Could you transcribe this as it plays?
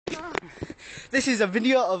This is a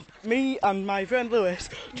video of me and my friend Lewis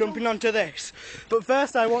jumping onto this. But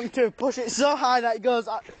first I want to push it so high that it goes,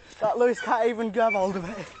 that Lewis can't even grab hold of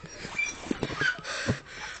it.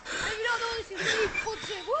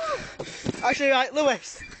 Actually, right,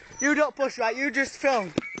 Lewis, you don't push, right? You just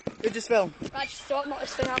film. You just film. I just thought not to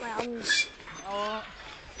spin out my hands. Oh.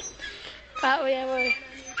 Right, well, yeah, well.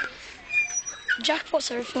 Jack puts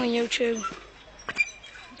everything on YouTube.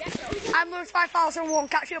 I'm Lewis 5001.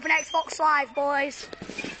 Catch you up on Xbox Live, boys.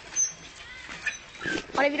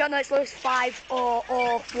 And if you don't know, it's Lewis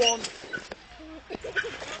 5001.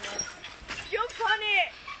 Jump on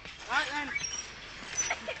it! Right then.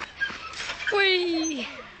 Whee!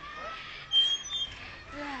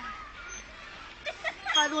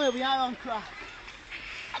 By the way, we are on crack.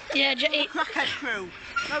 Yeah, Crackhead crew.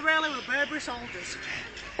 Not really, we're Burberry soldiers.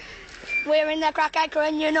 we're in the crackhead crew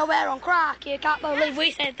and you know we're on crack. You can't believe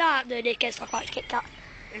we said that. The dickheads talk about Kit Kat.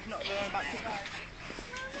 If not, we're going back to crack.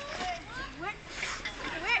 Wait,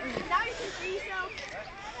 now you can see yourself.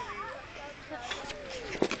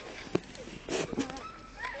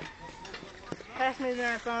 Pass me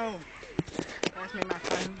my phone. Pass me my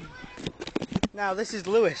phone. Now this is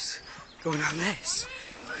Lewis going on this.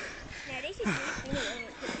 Yeah, this is good.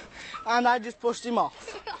 And I just pushed him off.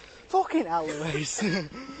 Fucking hell, Lewis.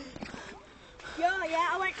 Yeah,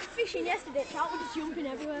 I went fishing yesterday. Trout were just jumping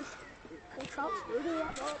everywhere. The trouts do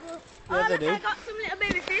that, don't they? Yeah, they look, do. I got some little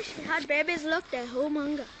baby fish. They had babies. Look, they're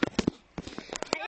humongous.